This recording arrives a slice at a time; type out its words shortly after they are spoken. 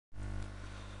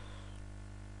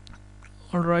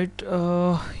Alright,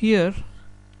 here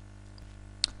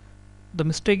the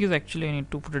mistake is actually I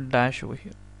need to put a dash over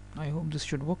here. I hope this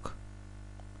should work.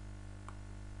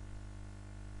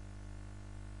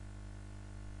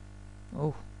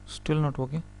 Oh, still not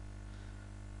working.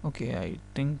 Okay, I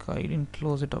think I didn't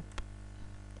close it up.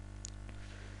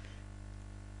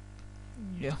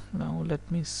 Yeah, now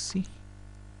let me see.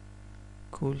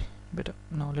 Cool, better.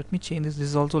 Now let me change this. This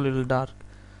is also a little dark,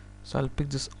 so I'll pick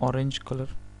this orange color.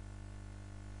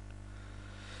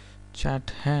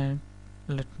 Chat head,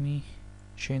 let me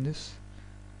change this.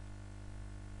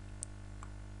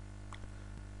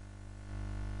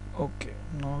 Okay,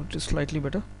 now it is slightly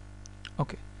better.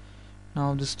 Okay,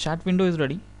 now this chat window is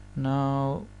ready.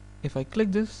 Now if I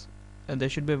click this, there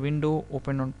should be a window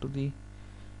open onto the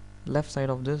left side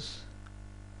of this.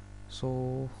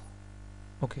 So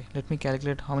okay, let me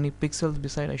calculate how many pixels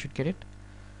beside I should get it.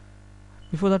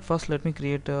 Before that, first let me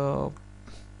create a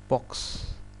box.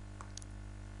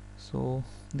 So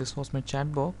this was my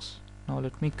chat box. Now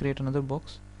let me create another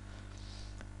box.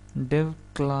 Dev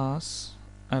class,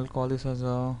 I'll call this as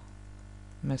a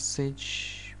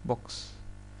message box.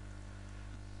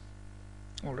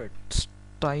 Alright,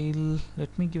 style,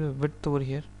 let me give a width over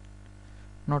here.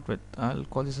 Not width, I'll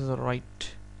call this as a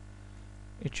right.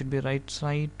 It should be right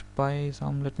side by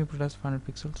some, let me put it as 500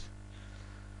 pixels.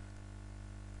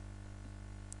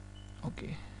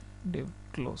 Okay, div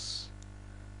close.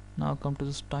 Now come to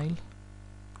the style.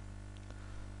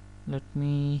 Let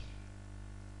me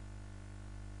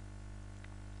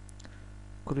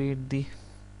create the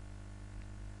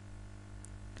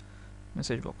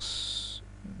message box.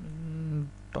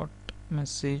 Dot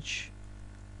message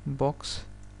box.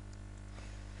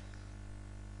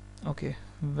 Okay,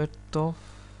 width of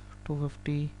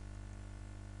 250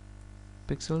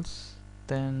 pixels,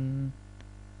 then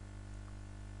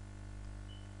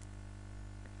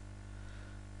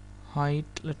height,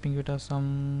 let me give it as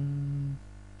some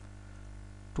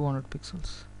 200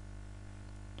 pixels.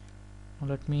 Now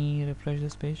let me refresh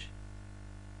this page.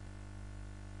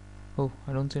 Oh,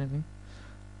 I don't see anything.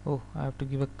 Oh, I have to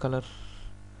give a color.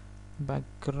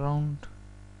 Background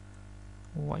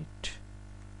white.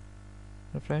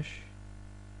 Refresh.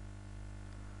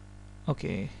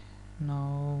 Okay,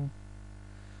 now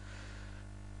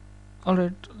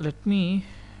alright, let me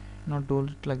not do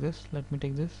it like this. Let me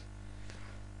take this.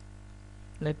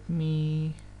 Let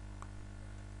me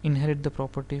inherit the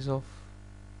properties of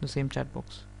the same chat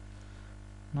box.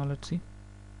 Now let's see.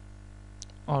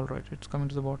 Alright, it's coming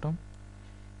to the bottom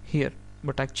here,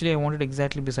 but actually I want it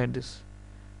exactly beside this.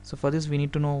 So for this we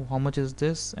need to know how much is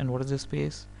this and what is this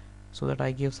space, so that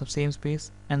I give some same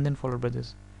space and then followed by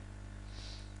this.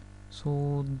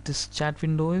 So this chat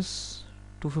window is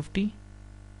 250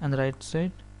 and the right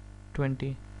side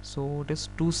 20, so it is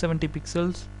 270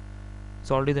 pixels.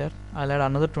 It's already there. I'll add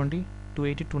another 20,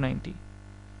 280, 290.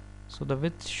 So the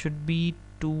width should be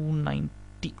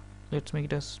 290. Let's make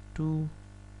it as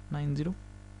 290.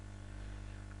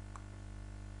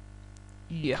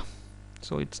 Yeah,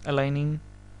 so it's aligning,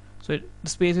 so the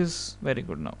space is very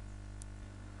good now.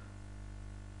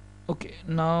 Okay,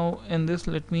 now in this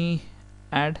let me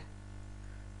add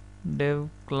dev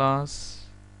class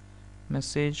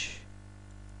message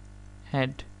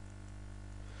head,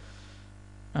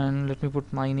 and let me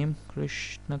put my name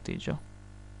Krishna Teja.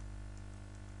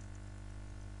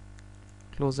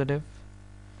 Close the div.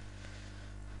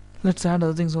 Let's add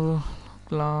other things over.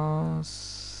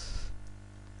 Class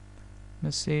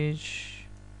message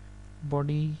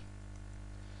body,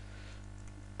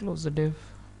 close the div,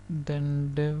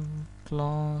 then div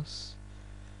class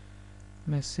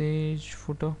message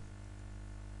footer,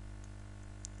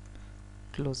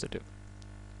 close the div.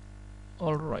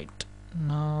 Alright,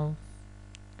 now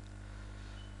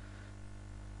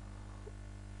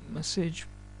message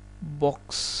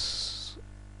box,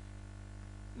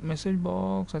 I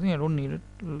think I don't need it,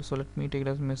 so let me take it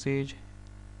as message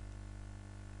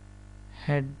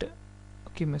head.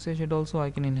 Okay, message head also I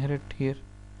can inherit here.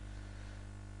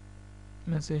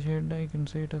 Message head, I can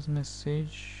say it as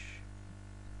message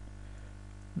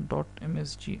dot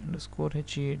msg underscore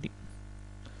head.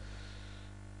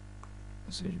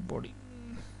 Message body,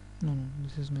 no,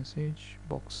 this is message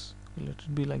box. Okay, let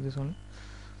it be like this only.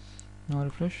 Now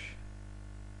refresh.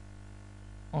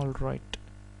 Alright,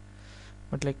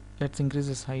 but like let's increase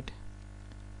this height.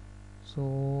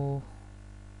 So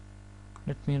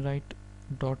let me write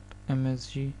dot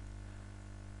msg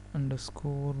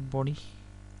underscore body,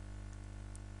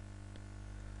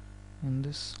 and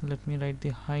this let me write the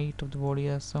height of the body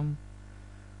as some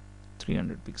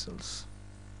 300 pixels.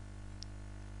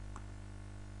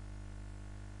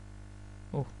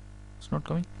 Oh, it's not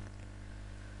coming.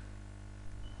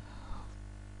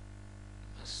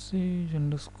 message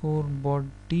underscore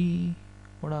body.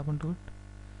 What happened to it?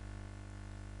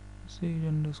 Message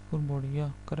underscore body. Yeah,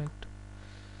 correct.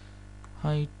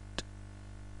 Height.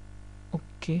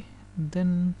 Okay,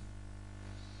 then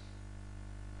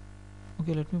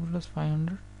okay, let me put it as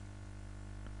 500.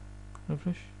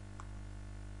 Refresh.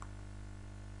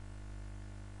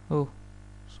 Oh,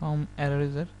 some error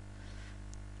is there.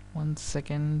 1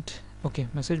 second. Okay,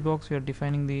 message box, we are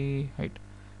defining the height,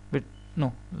 but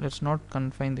no, let's not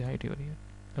confine the height over here.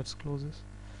 Let's close this.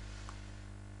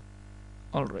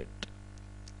 Alright,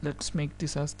 let's make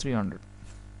this as 300.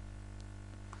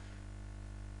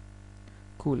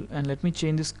 Cool. And let me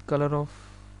change this color of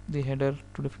the header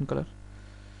to different color.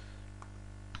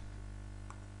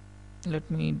 Let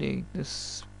me take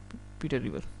this Peter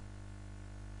River.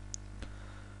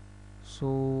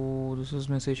 So this is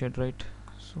message head, right?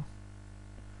 So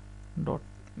dot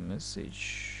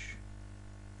message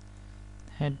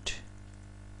head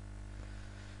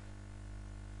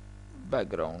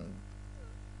background.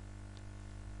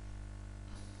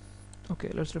 Okay,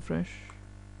 let's refresh.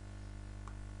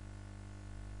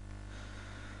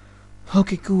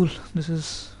 Okay, cool, this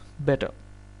is better.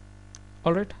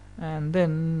 Alright, and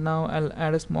then now I'll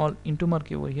add a small into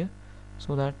marquee over here,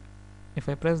 so that if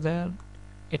I press there,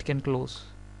 it can close.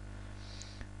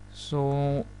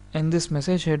 So in this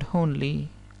message head only,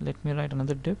 let me write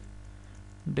another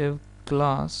div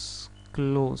class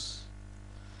close,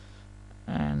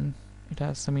 and it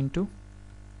has some into.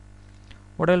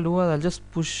 What I'll do is I'll just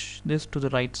push this to the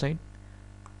right side.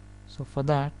 So for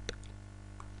that,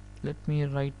 let me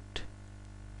write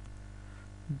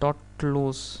dot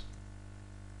close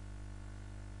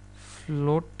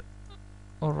float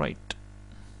or right.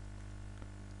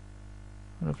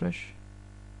 Refresh.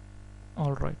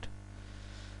 Alright,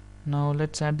 now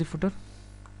let's add the footer.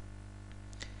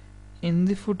 In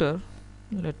the footer,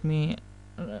 let me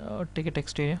take a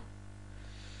text area.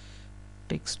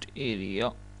 Text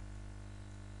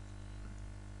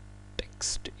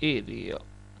area.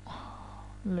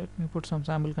 Let me put some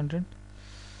sample content.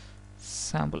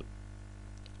 Sample.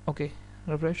 Okay,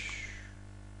 refresh.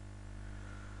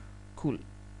 Cool.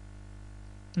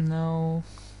 Now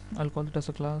I'll call it as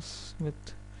a class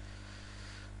with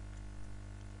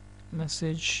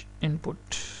message input.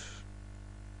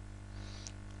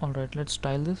 Alright, let's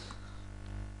style this.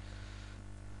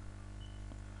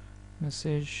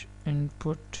 Message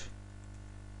input.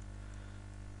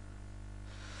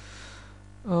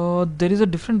 There is a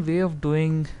different way of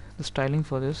doing the styling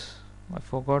for this. I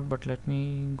forgot, but let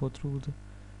me go through the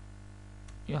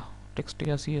text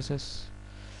area CSS,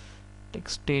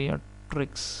 text area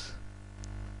tricks.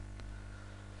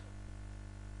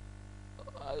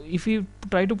 If you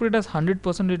try to put it as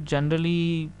 100%, it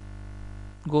generally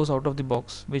goes out of the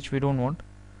box, which we don't want.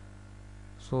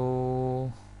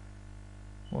 So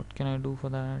what can I do for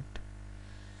that?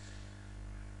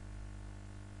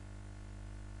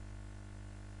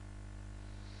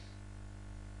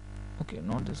 Okay,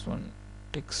 not this one.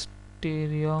 Text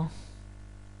area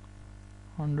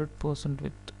 100%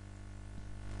 width.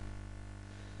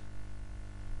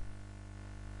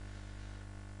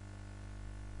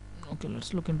 Okay,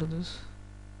 let's look into this.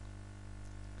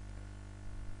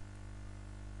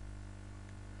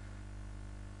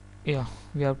 Yeah,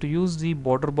 we have to use the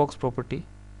border box property,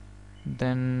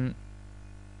 then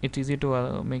it's easy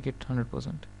to make it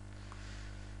 100%.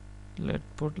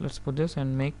 Let's put this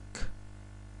and make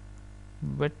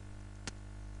width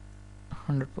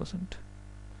 100%.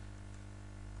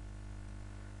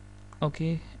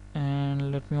 Okay,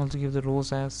 and let me also give the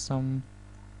rows as some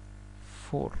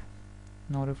 4.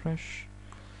 Now refresh.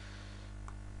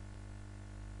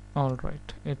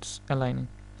 Alright, it's aligning,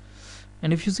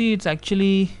 and if you see, it's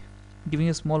actually giving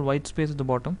a small white space at the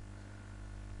bottom.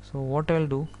 So what I'll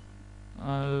do,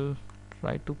 I'll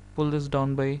try to pull this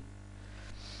down by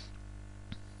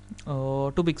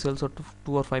 2 pixels or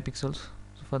 2 or 5 pixels.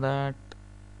 So for that,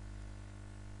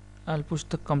 I'll push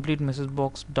the complete message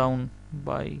box down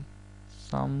by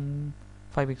some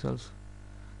 5 pixels.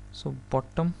 So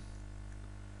bottom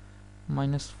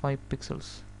minus 5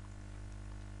 pixels.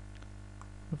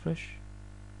 Refresh.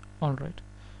 Alright,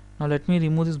 now let me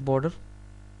remove this border.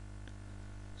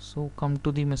 So come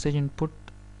to the message input,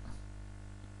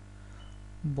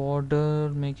 border,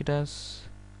 make it as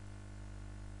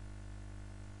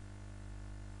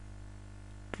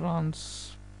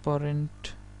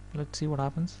transparent. Let's see what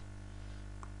happens.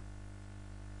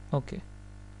 Okay,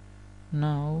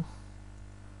 now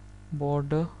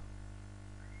border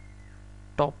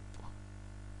top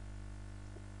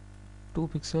 2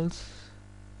 pixels,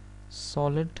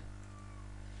 solid,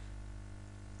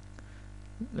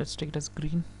 let's take it as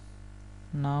green.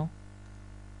 Now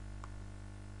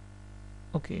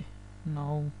okay,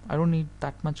 now I don't need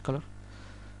that much color,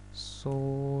 so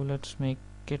let's make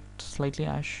it slightly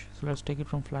ash. So let's take it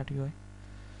from flat UI.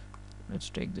 Let's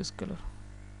take this color,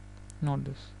 not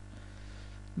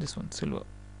this one, silver.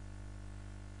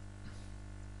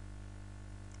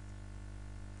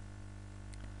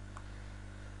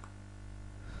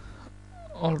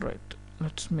 Alright,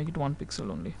 let's make it 1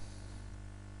 pixel only.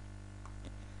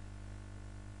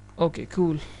 Okay,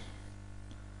 cool.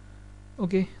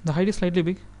 Okay, the height is slightly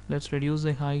big. Let's reduce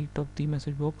the height of the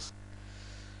message box.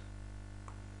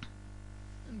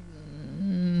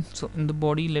 So in the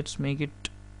body, let's make it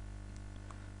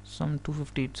some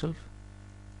 250 itself.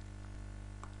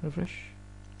 Refresh.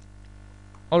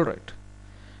 Alright,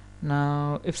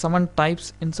 now if someone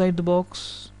types inside the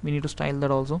box, we need to style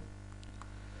that also.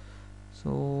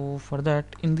 So for that,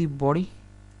 in the body,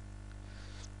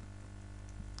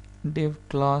 div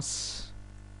class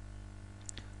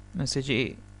message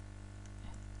A,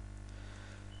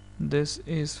 this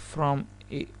is from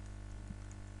A,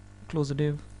 close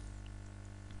the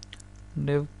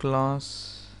div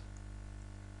class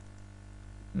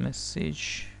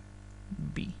message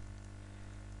B,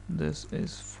 this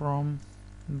is from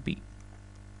B.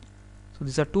 So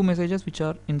these are two messages which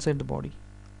are inside the body.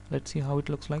 Let's see how it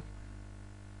looks like.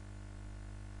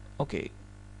 Okay,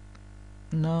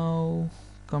 now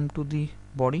come to the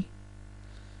body.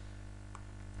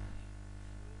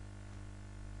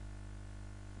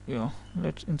 Yeah,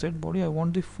 let's inside body, I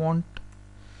want the font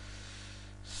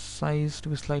size to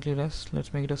be slightly less.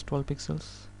 Let's make it as 12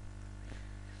 pixels.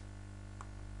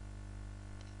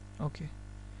 Okay,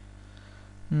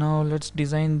 now let's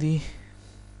design the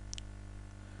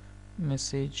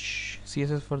message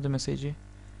CSS for the message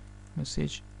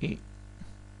A.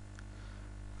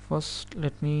 First,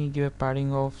 let me give a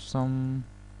padding of some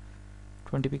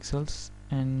 20 pixels,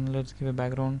 and let's give a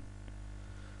background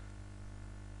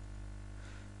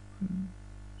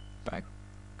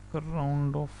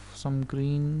of some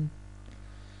green.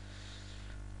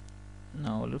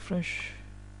 Now refresh.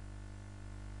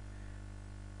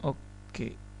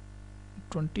 Okay,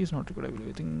 20 is not required,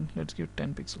 I think. Let's give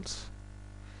 10 pixels.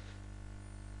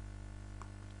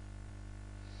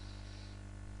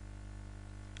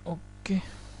 Okay,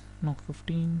 now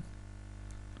 15.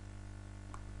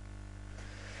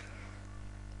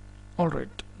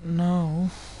 Alright, now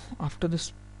after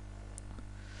this,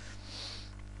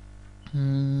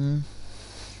 let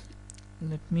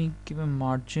me give a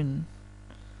margin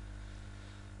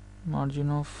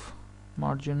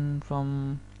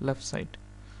from left side,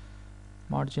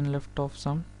 margin left of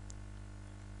some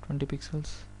 20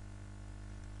 pixels.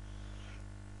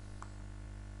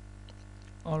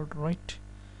 Alright,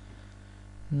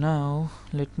 now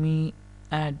let me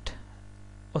add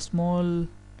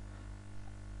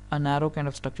an arrow kind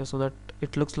of structure so that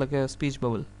it looks like a speech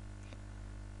bubble.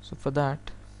 So for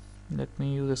that, let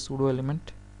me use a pseudo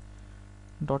element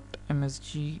dot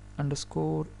msg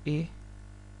underscore a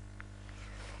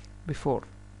before.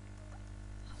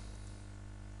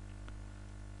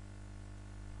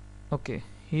 Okay,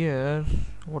 here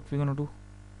what we're gonna do,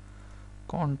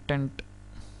 content,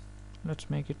 let's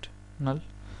make it null.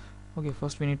 Okay,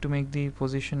 first we need to make the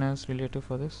position as relative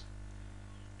for this,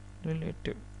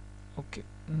 relative. Okay,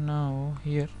 now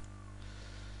here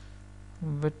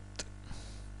width,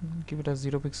 give it as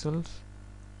 0 pixels,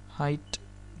 height,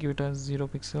 give it as 0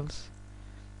 pixels,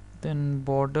 then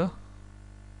border,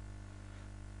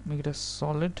 make it as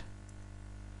solid,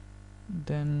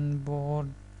 then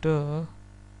border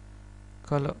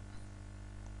color.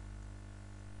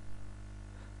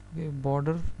 Okay,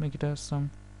 border, make it as some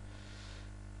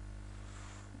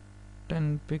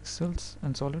 10 pixels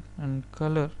and solid, and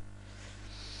color,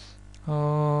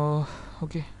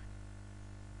 okay,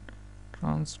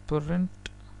 transparent,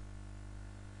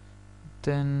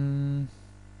 then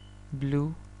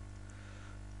blue,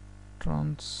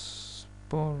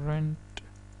 transparent.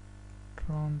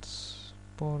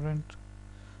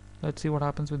 Let's see what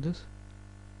happens with this.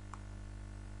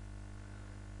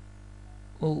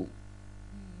 Oh,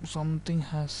 something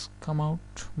has come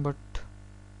out, but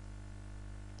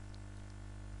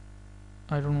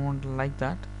I don't want like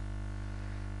that.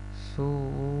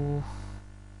 So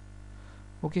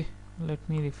okay, let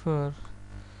me refer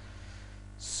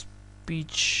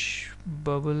speech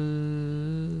bubble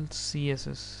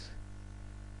CSS,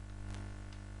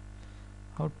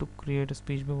 how to create a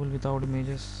speech bubble without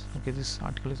images. Okay, this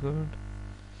article is good.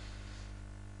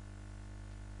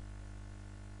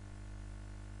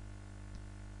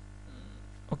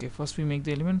 Okay, first we make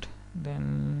the element,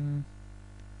 then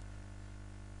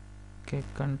okay,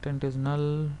 content is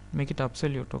null, make it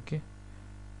absolute. Okay,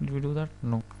 Did we do that?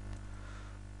 No.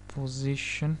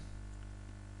 Position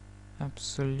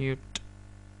absolute.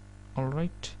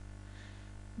 Alright,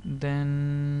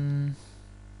 then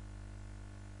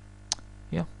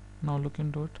yeah, now look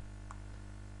into it.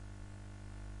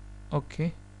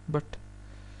 Okay, but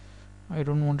I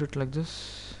don't want it like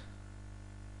this.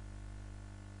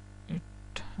 It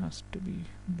has to be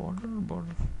border.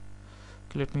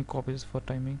 Okay, let me copy this for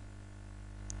timing.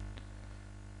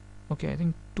 Okay, I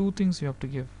think two things you have to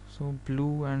give, so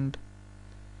blue and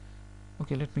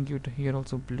okay, let me give it here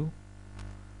also blue,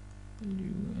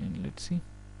 and let's see.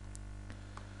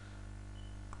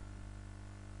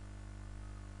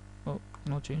 Oh,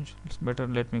 no change. It's better.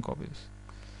 Let me copy this.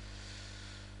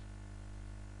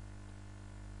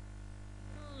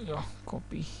 Yeah,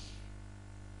 copy.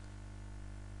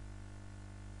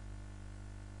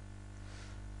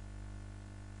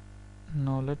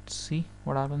 Now let's see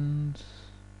what happens.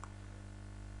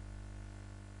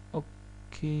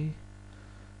 Okay,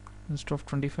 instead of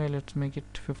 25, let's make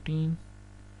it 15.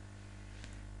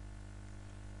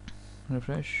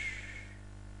 Refresh.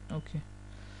 Okay,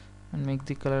 and make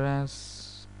the color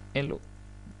as yellow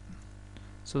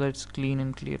so that it's clean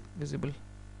and clear, visible.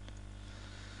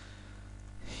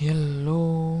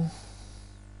 Yellow.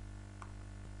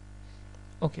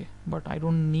 Okay, but I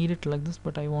don't need it like this,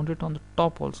 but I want it on the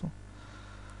top also.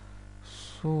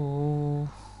 So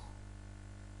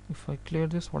if I clear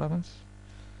this, what happens?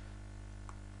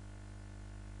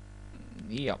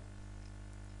 Yeah,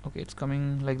 okay, it's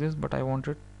coming like this, but I want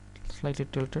it slightly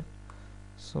tilted,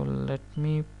 so let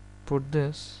me put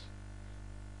this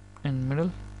in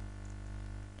middle.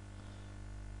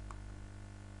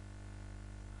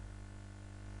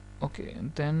 Okay,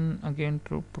 and then again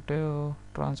to put a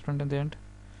transparent at the end.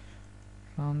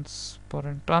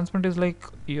 Transparent is like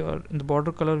you're in the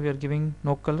border color, we are giving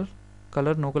no color,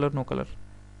 no color, no color.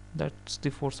 That's the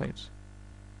four sides.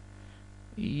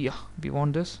 Yeah, we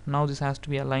want this. Now this has to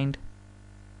be aligned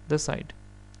this side,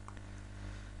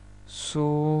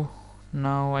 so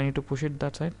now I need to push it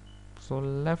that side. So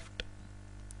left,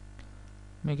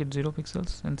 make it 0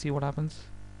 pixels and see what happens.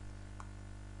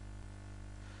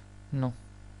 No,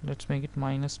 let's make it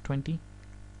minus 20,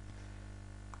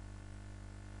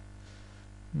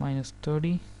 minus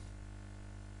 30.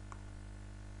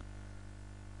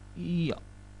 Yeah,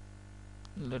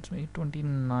 let's make it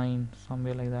 29,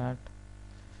 somewhere like that.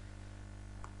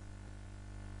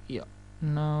 Yeah,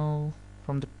 now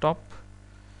from the top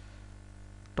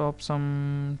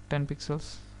some 10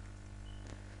 pixels.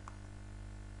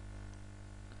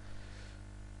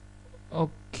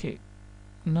 Okay,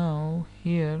 now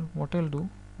here what I'll do,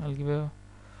 I'll give a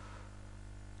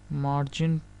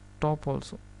margin top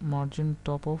also, margin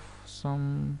top of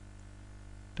some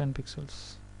 10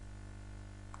 pixels.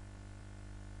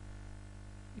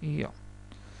 Yeah,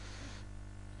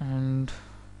 and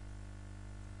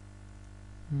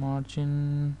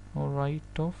margin or right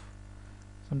of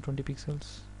some 20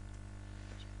 pixels.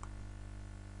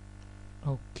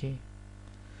 Okay,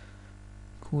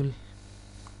 cool.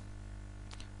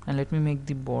 And let me make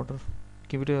the border,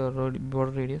 give it a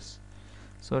border radius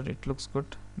so that it looks good.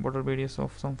 Border radius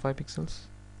of some 5 pixels.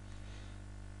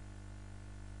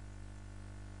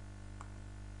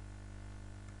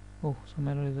 Oh, some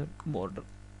error is a border.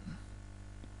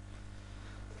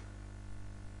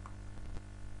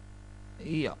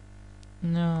 Yeah,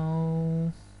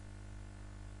 now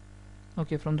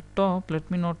okay, from the top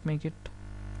let me not make it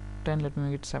 10, let me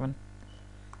make it 7.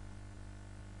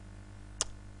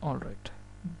 Alright,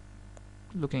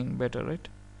 looking better, right?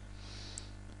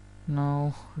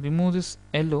 Now remove this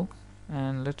yellow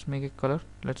and let's make a color.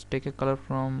 Let's take a color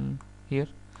from here,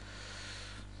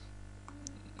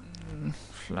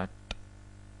 flat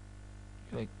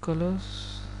like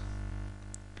colors.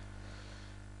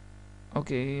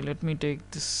 Okay, let me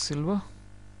take this silver,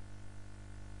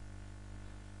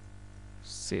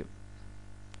 save,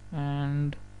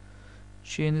 and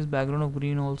change this background of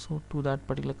green also to that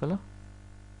particular color.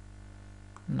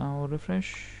 Now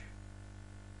refresh.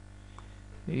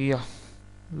 Yeah,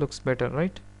 looks better,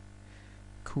 right?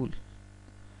 Cool.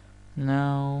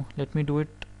 Now let me do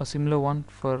it a similar one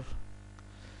for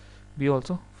B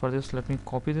also. For this, let me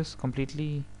copy this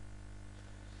completely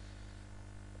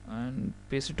and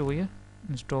paste it over here.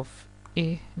 Instead of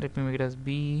A, let me make it as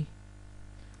B.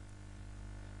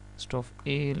 Instead of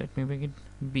A, let me make it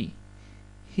B.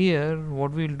 Here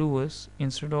what we'll do is,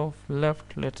 instead of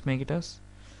left, let's make it as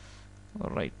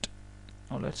right.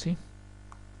 Now let's see.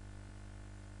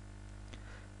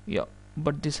 Yeah,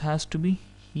 but this has to be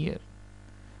here,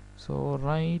 so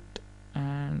right.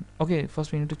 And okay,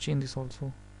 first we need to change this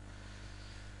also.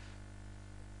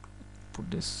 Put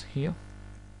this here.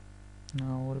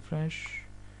 Now refresh.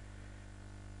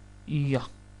 Yeah,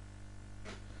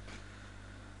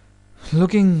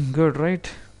 looking good,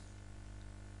 right?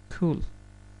 Cool.